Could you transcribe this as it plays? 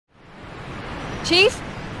Chief?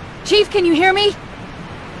 Chief, can you hear me?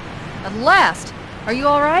 At last! Are you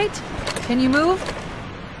alright? Can you move?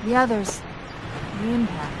 The others... the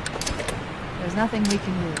impact... there's nothing we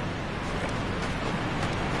can do.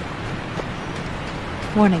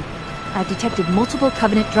 Warning. I've detected multiple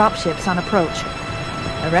Covenant dropships on approach.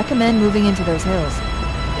 I recommend moving into those hills.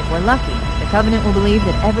 If we're lucky, the Covenant will believe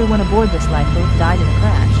that everyone aboard this lifeboat died in a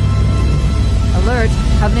crash. Alert!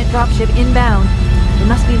 Covenant dropship inbound. They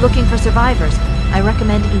must be looking for survivors. I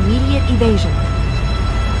recommend immediate evasion.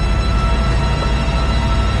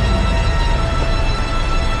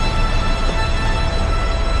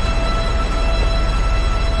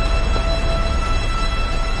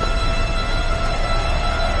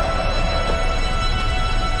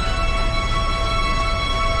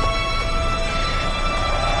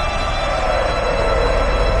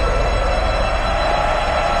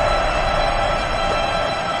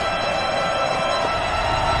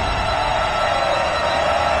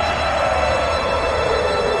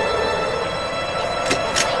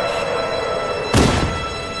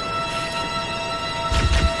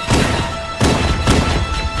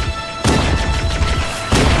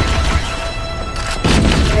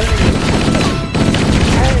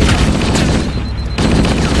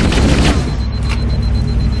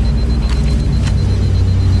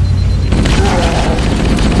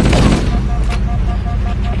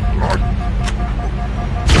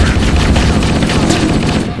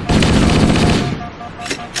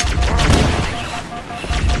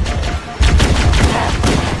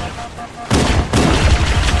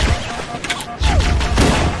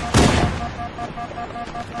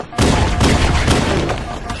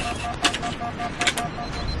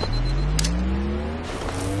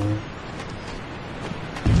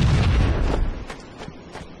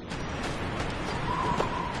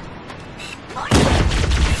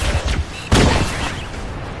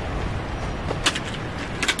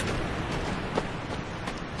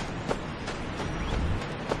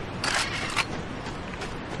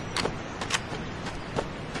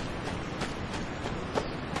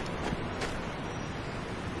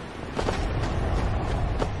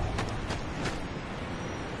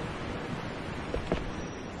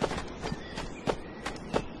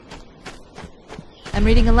 I'm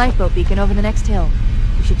reading a lifeboat beacon over the next hill.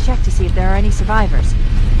 We should check to see if there are any survivors.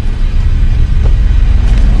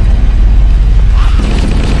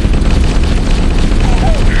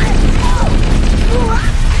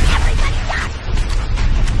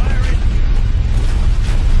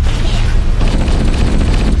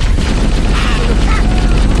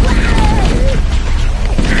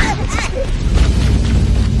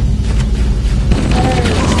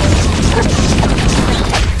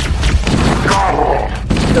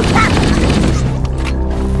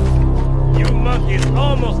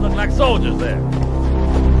 Soldiers there.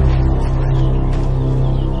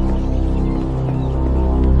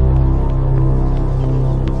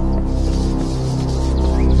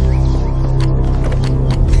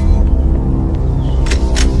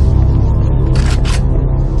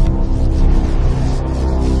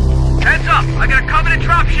 Heads up! I got a Covenant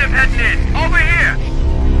dropship heading in. Over here.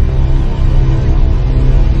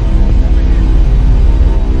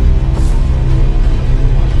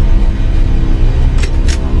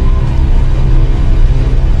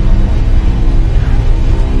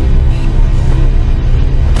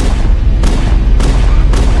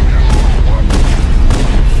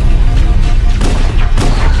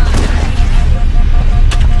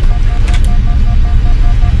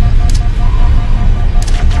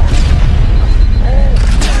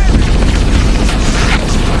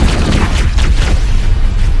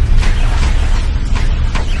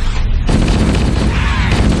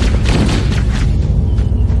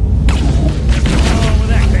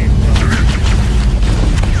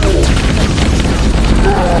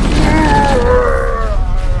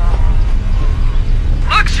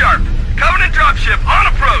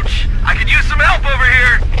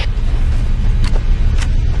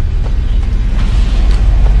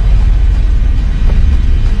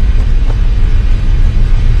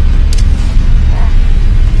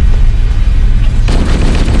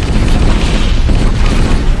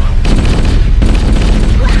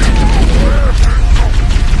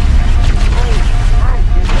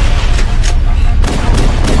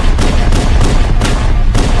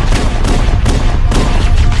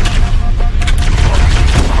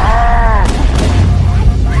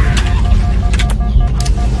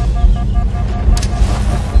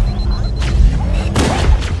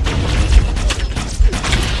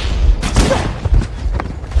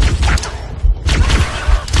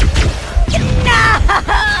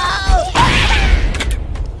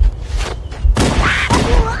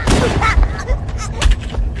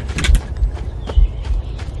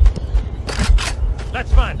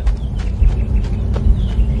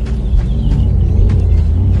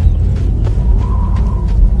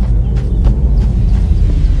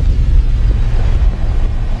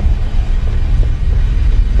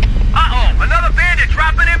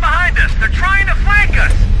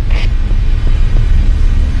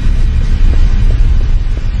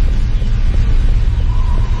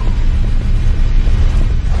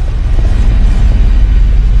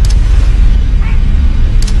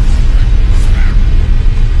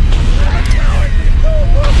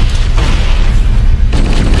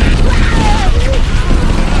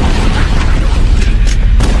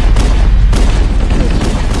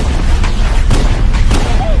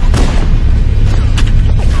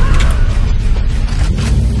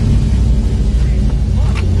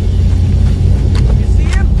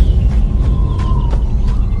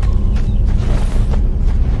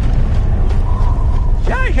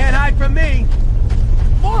 me.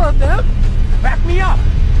 More of them? Back me up.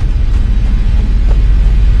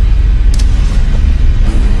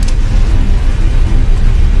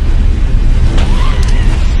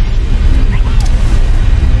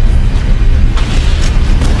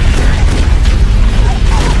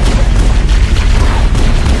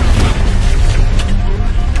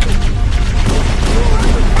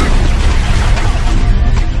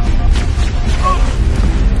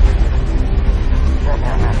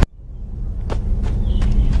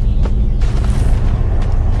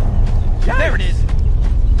 There it is.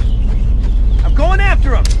 I'm going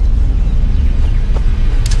after him.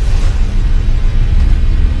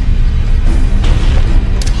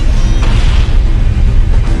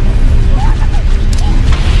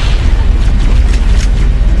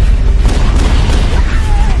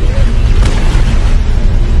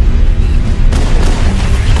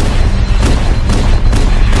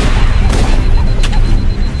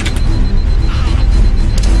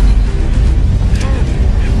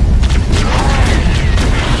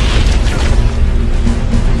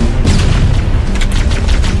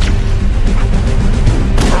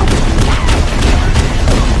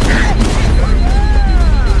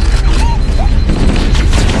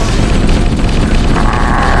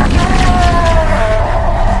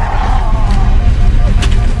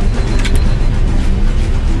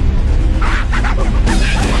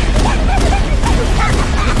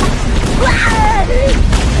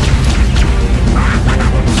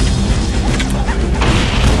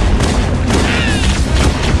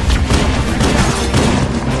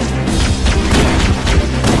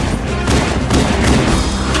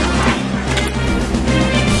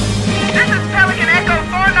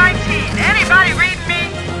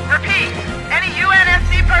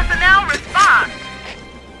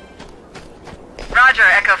 Roger,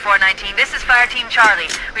 Echo 419. This is Fire Team Charlie.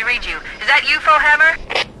 We read you. Is that you, Fohammer?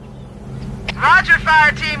 Roger,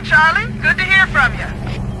 Fire Team Charlie. Good to hear from you.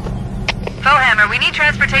 Fohammer, we need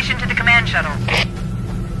transportation to the command shuttle.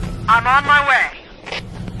 I'm on my way.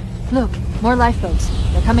 Look, more lifeboats.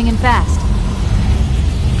 They're coming in fast.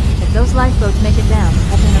 If those lifeboats make it down, the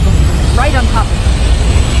Covenant are going to be right on top of them.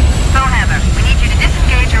 Fohammer, we need you to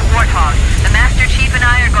disengage your Warthog. The Master Chief and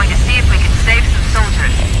I are going to see if we can save some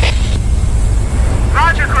soldiers.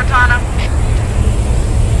 Roger, Cortana.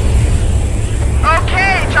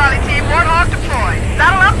 Okay, Charlie Team, Warthog deployed.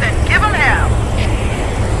 Saddle up and give them hell.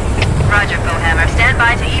 Roger, Fohammer. Stand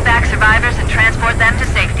by to evac survivors and transport them to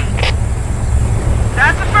safety.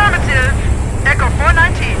 That's affirmative. Echo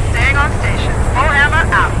 419, staying on station. Fohammer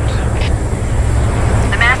out.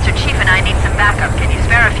 The Master Chief and I need some backup. Can you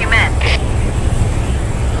spare a few men?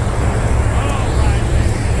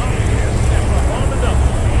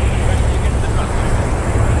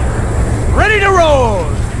 Ready to roll!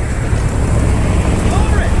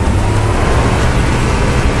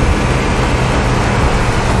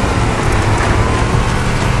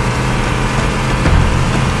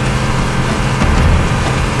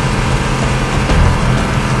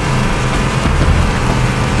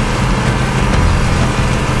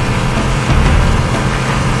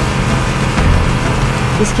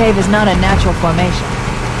 This cave is not a natural formation.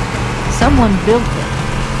 Someone built it,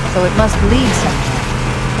 so it must lead somewhere.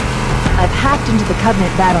 I've hacked into the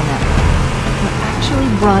Covenant battle network. We're actually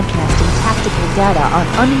broadcasting tactical data on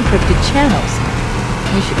unencrypted channels.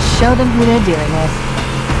 We should show them who they're dealing with.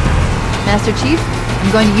 Master Chief,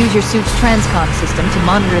 I'm going to use your suit's transcom system to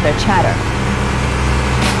monitor their chatter.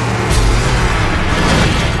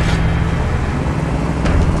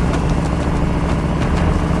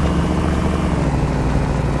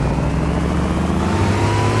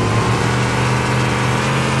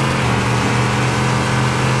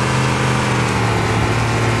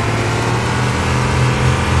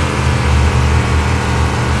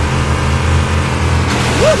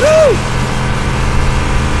 Woohoo!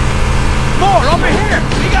 More over here!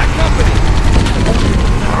 We got company!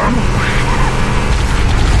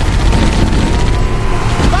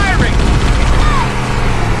 Firing!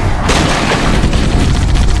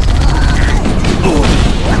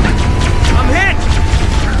 I'm hit!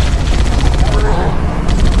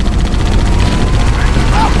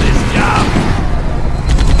 Off this job!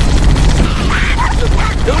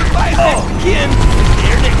 Don't fight this, kin!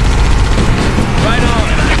 Here it is. Right on,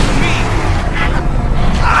 back to me!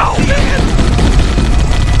 Ow, man!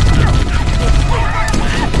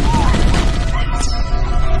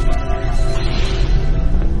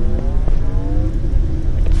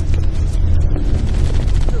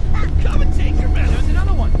 Come and take your man. There's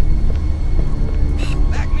another one.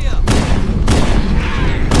 Back me up.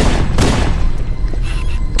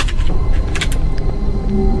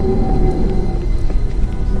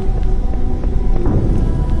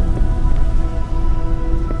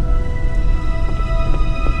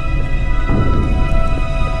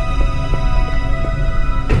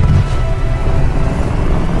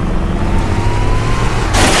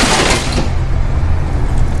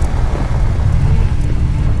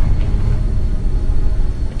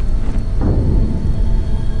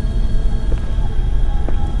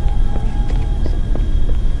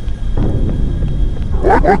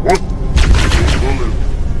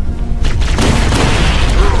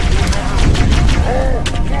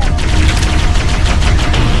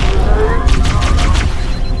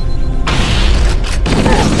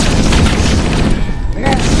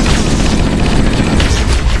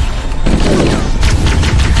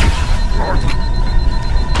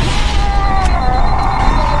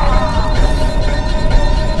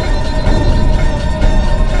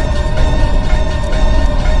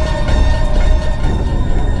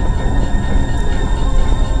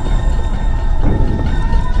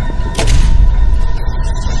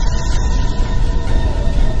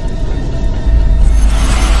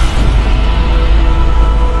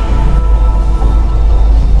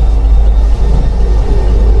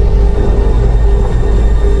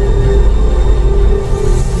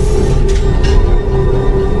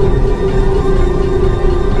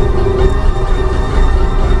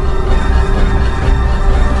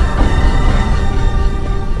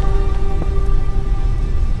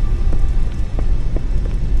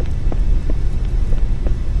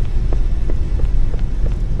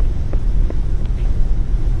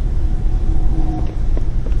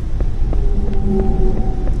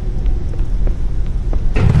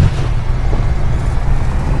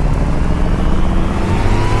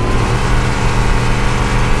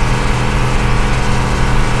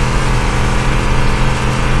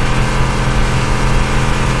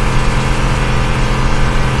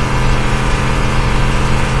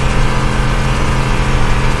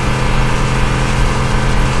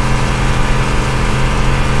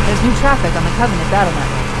 New traffic on the Covenant battle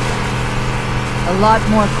network. A lot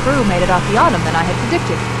more crew made it off the Autumn than I had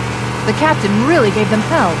predicted. The captain really gave them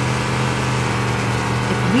hell.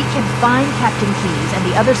 If we can find Captain Keyes and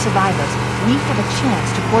the other survivors, we have a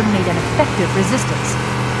chance to coordinate an effective resistance.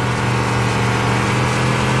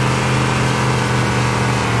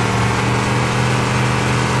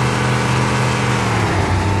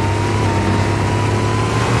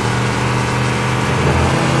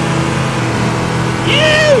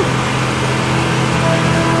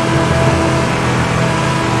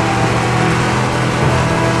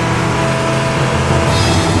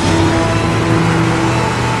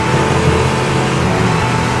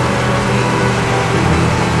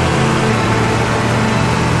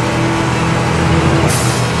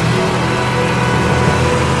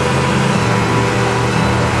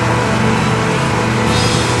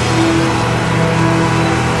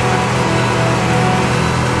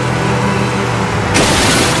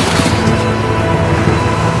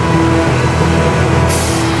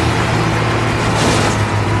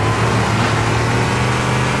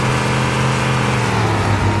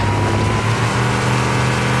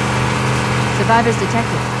 Survivors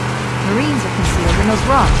detected. Marines are concealed in those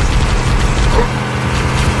rocks.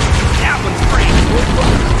 That one's free.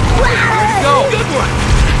 Let's go. Good one.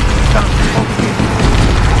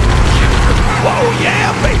 Whoa,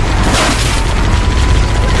 yeah, baby.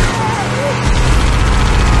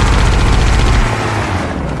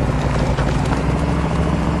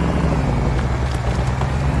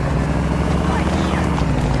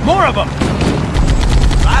 More of them.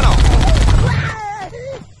 Right on.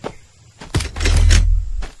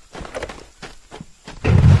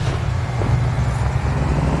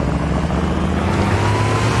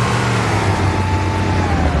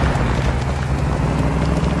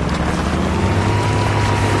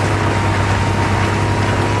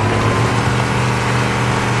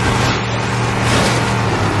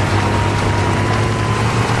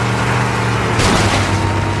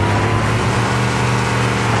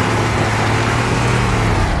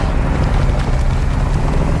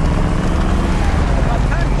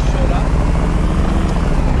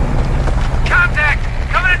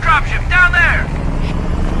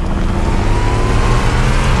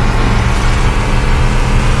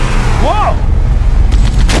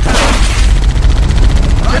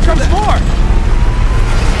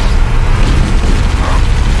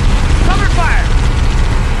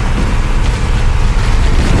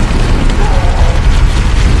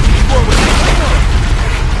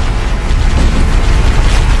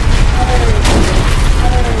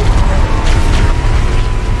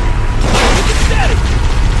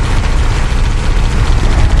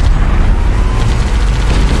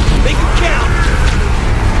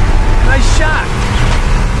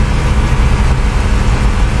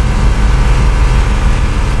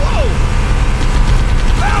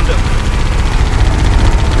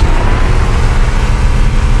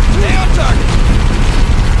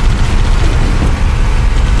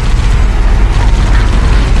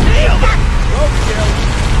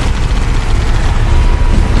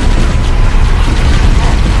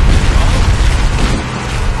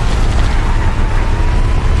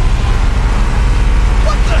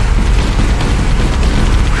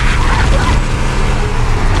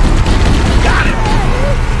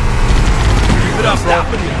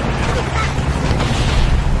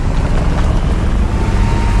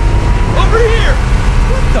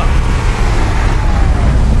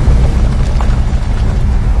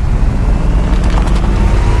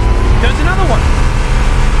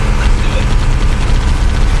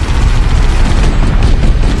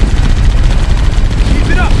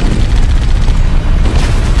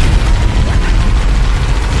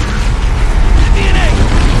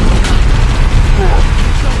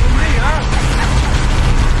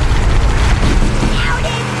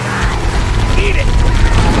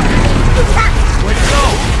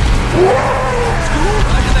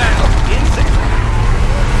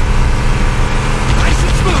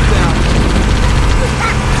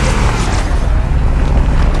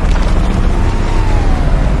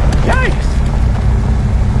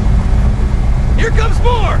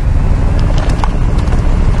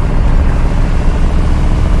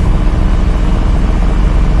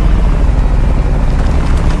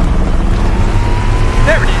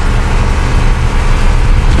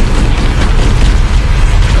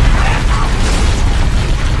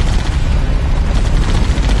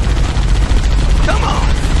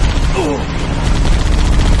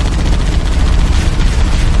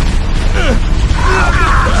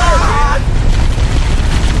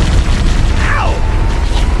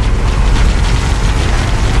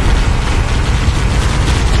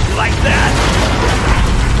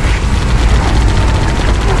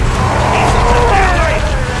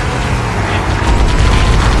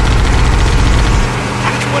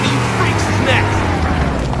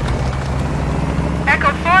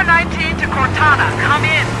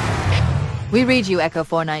 We read you, Echo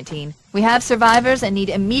 419. We have survivors and need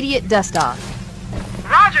immediate dust-off.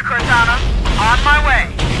 Roger, Cortana. On my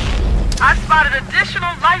way. I've spotted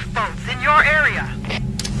additional lifeboats in your area.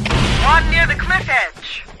 One near the cliff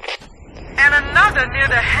edge. And another near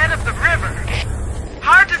the head of the river.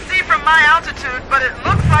 Hard to see from my altitude, but it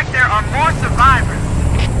looks like there are more survivors.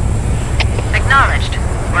 Acknowledged.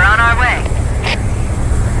 We're on our way.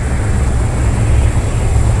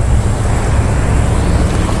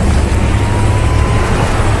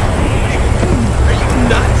 Are you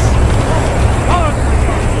nuts?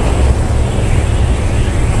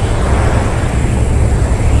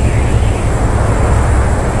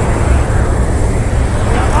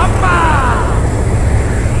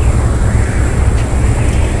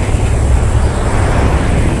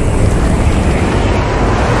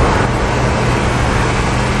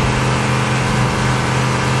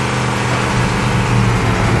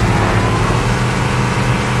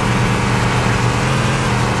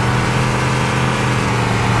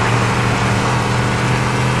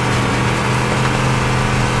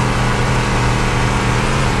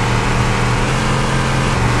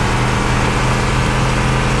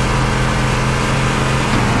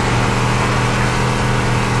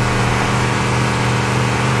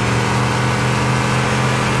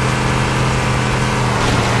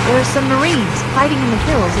 There are some Marines hiding in the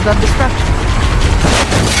hills above the structure.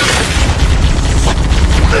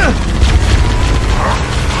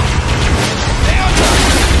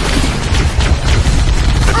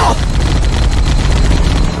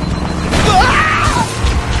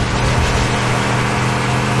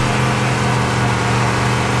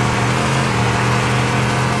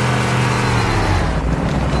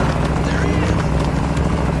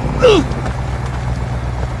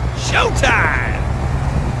 Showtime!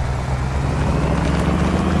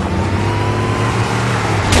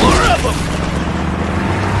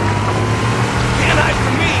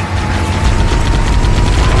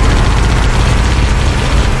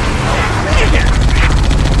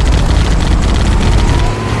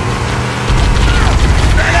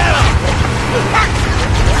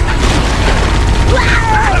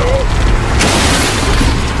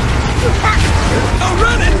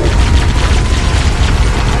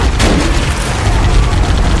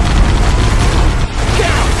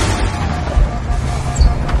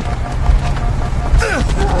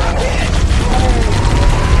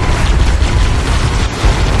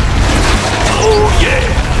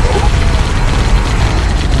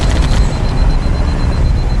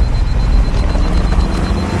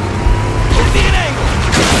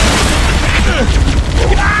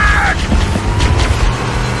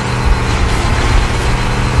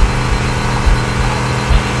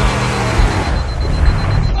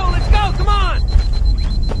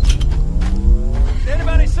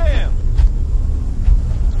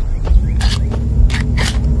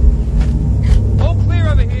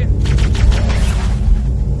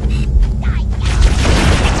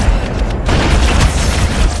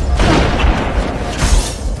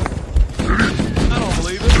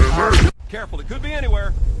 Careful, it could be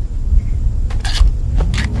anywhere.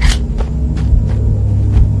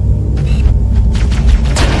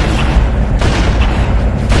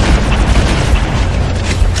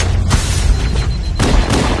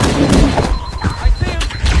 I see him.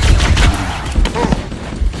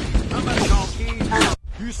 I'm gonna call Keys.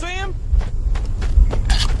 You see him?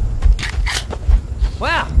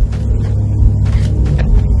 Wow.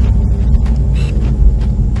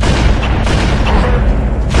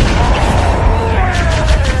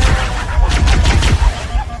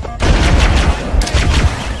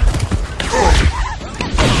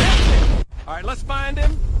 Let's find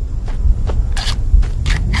him.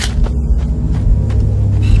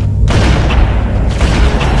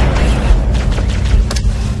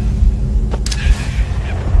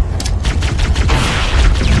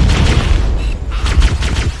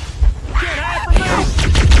 Can't hide from this.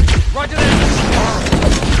 Roger that.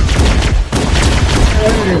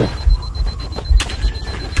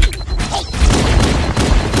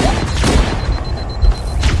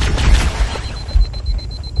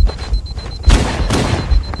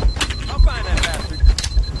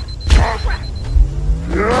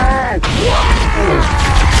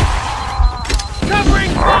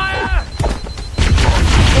 Covering fire!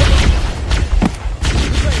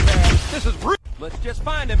 This is rude. Let's just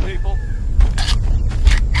find him, people.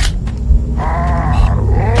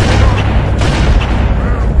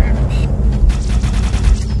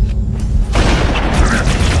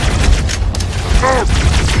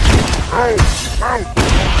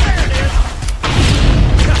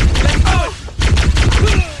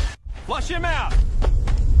 Flush him out.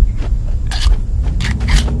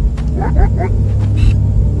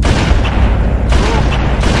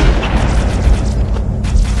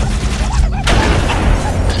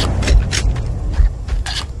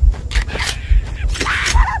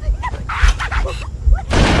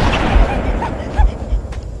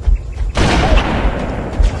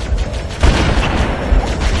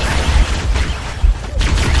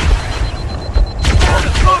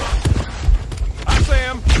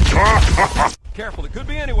 careful. It could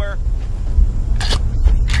be anywhere.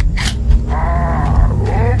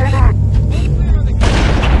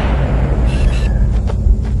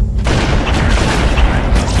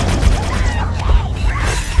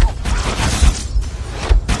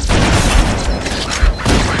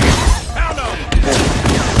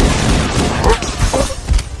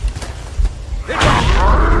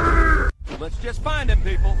 Let's just find him,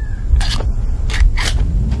 people.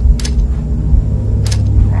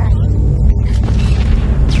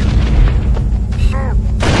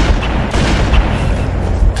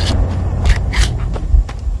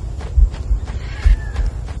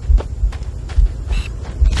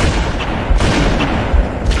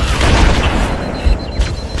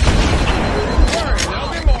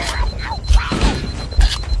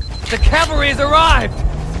 The cavalry has arrived!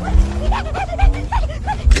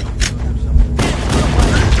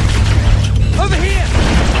 Over here!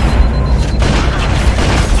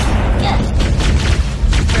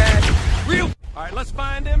 Bad. Real. All right, let's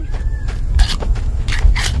find him.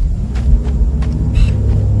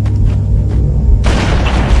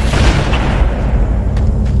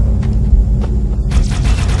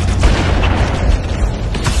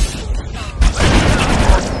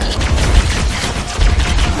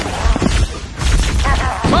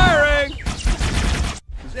 Firing!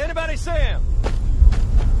 Does anybody see him?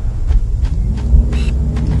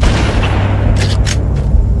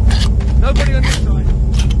 Nobody on this side.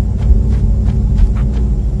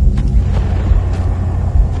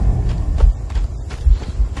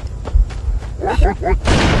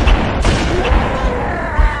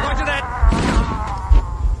 Roger that.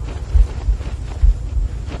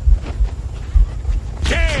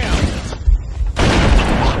 Damn!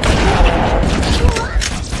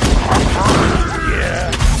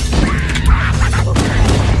 Yeah.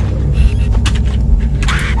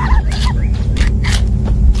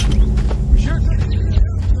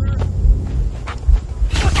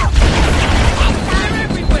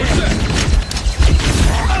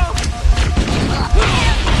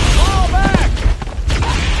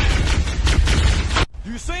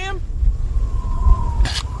 You see him?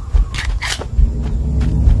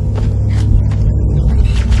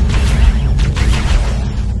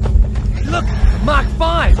 Look, Mark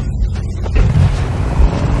 5. You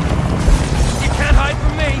can't hide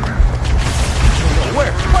from me.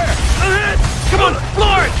 Where? Where? Come on,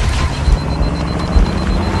 floor it!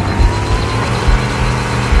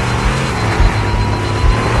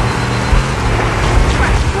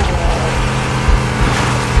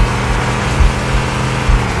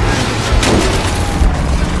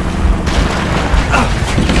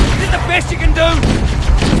 Best you can do!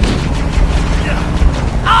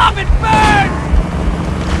 Arm and burn!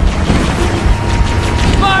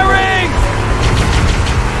 Firing!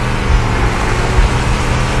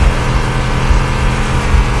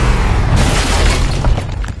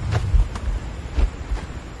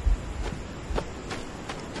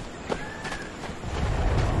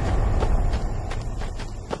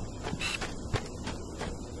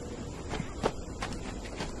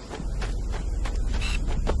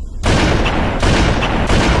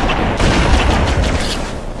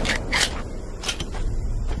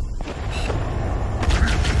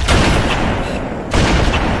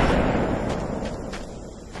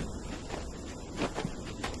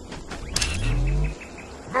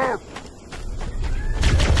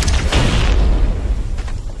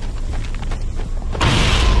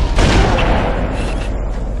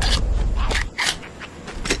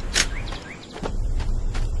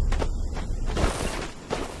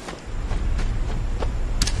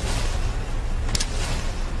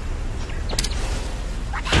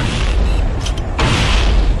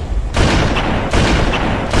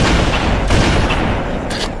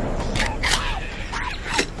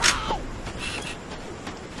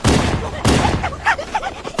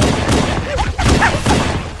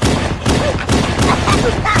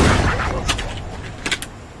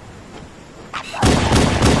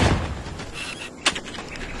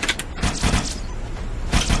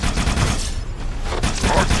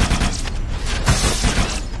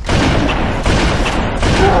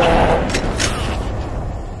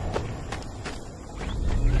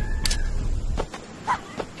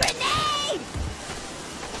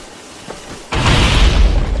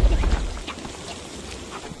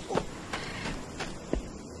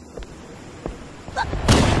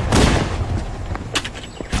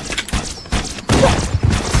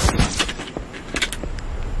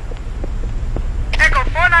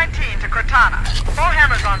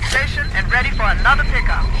 on station and ready for another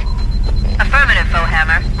pickup. Affirmative,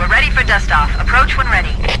 Foehammer. We're ready for dust-off. Approach when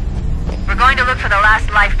ready. We're going to look for the last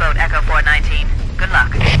lifeboat, Echo 419. Good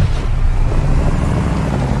luck.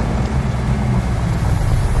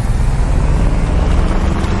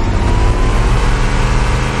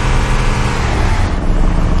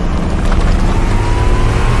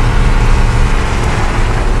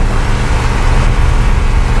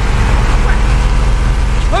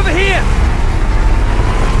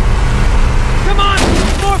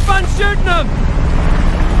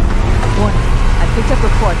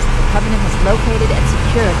 Covenant has located and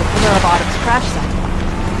secured the Pillar of Autumn's crash site.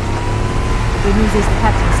 The good news is the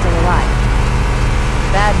captain's still alive.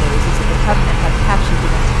 The bad news is that the Covenant have captured the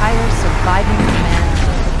entire surviving command.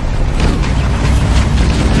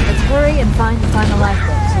 Let's hurry and find the final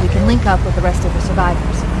lifeboat so we can link up with the rest of the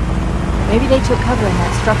survivors. Maybe they took cover in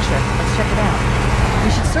that structure. Let's check it out.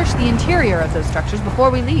 We should search the interior of those structures before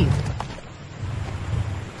we leave.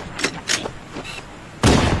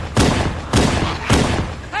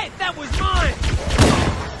 Hey, that was mine!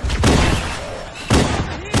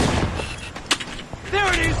 There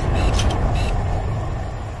it is!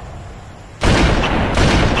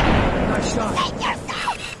 Nice shot.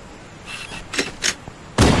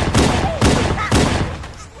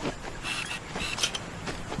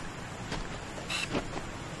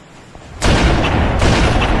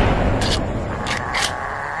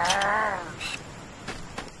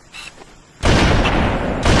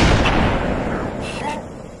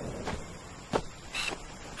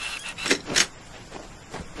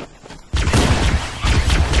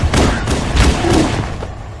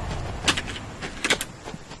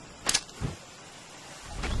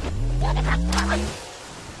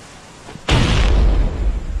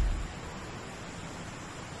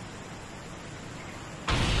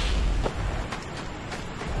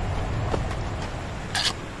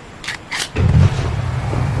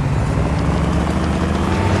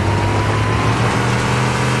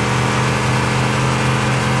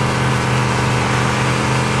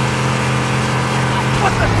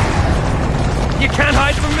 You can't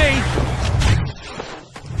hide from me!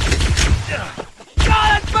 God,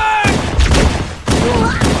 that burned!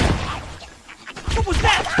 What was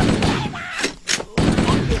that?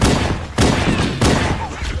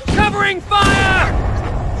 Covering fire!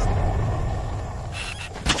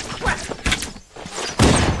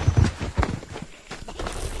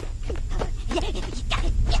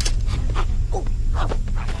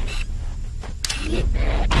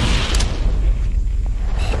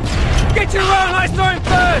 Get your own! I saw him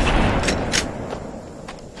first!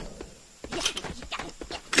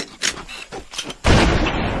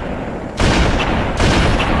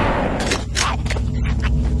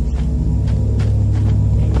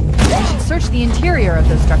 We should search the interior of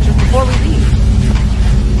those structures before we leave.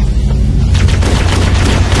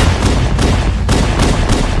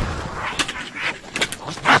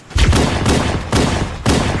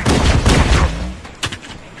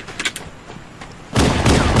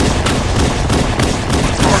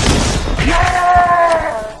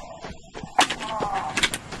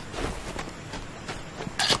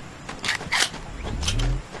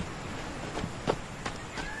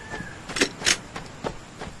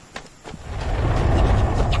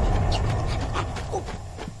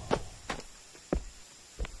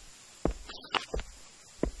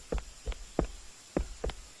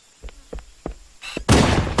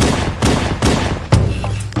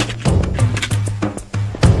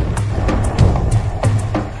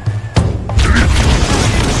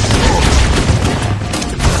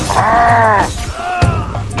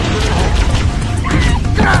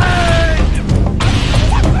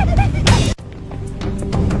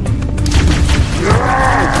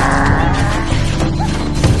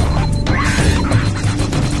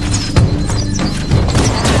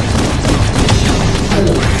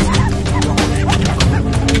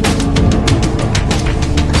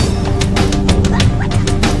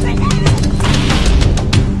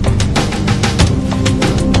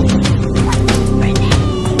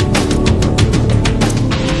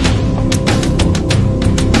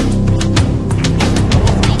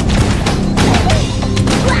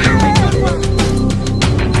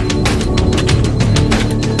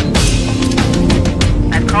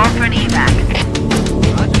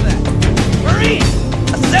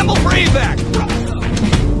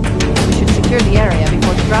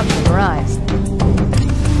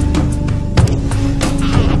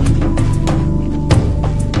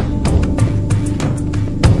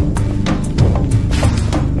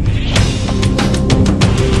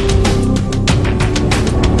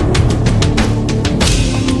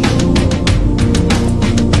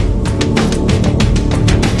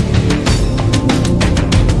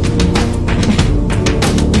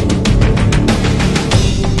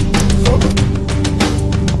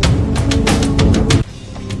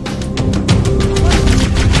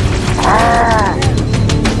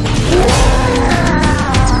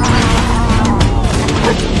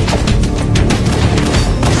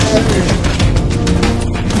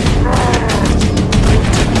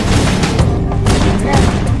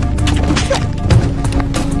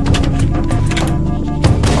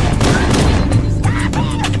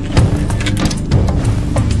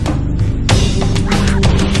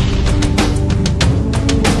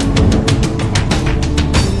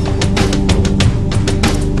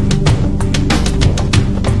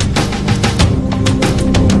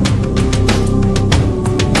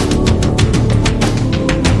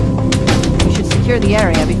 the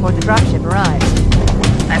area before the dropship arrives.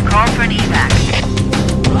 I've called for an evac.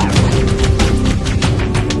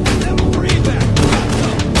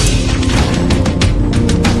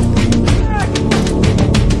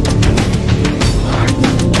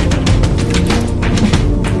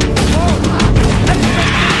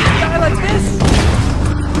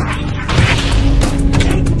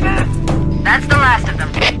 That's the last of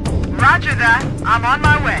them. Roger that. I'm on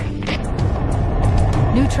my way.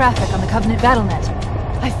 New traffic on the Covenant battlenet.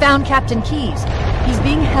 I found Captain Keyes. He's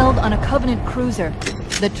being held on a Covenant cruiser,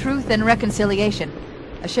 the Truth and Reconciliation,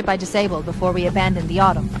 a ship I disabled before we abandoned the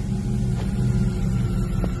Autumn.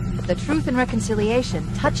 The Truth and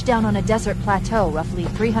Reconciliation touched down on a desert plateau roughly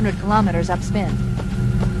 300 kilometers upspin.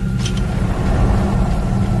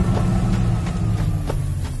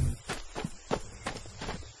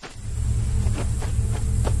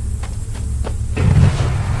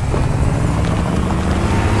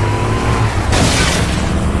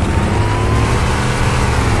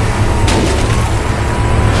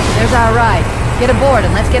 There's our ride. Get aboard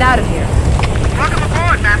and let's get out of here. Welcome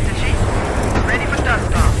aboard, Master